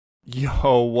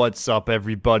Yo, what's up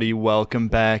everybody? Welcome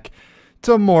back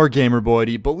to more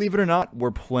Gamerboity. Believe it or not,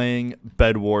 we're playing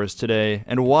Bed Wars today.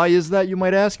 And why is that, you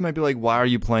might ask? You might be like, why are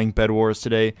you playing Bed Wars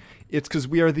today? It's because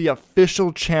we are the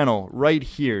official channel right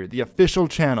here. The official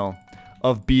channel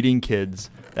of Beating Kids.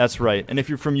 That's right. And if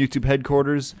you're from YouTube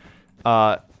headquarters,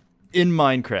 in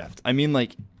Minecraft, I mean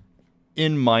like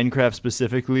in Minecraft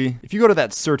specifically, if you go to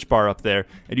that search bar up there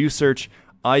and you search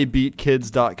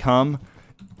ibeatkids.com,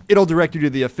 it'll direct you to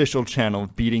the official channel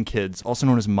of Beating Kids, also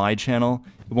known as my channel.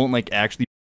 It won't like actually.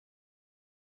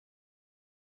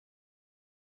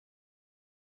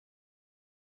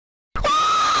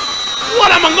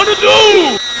 What am I gonna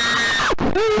do?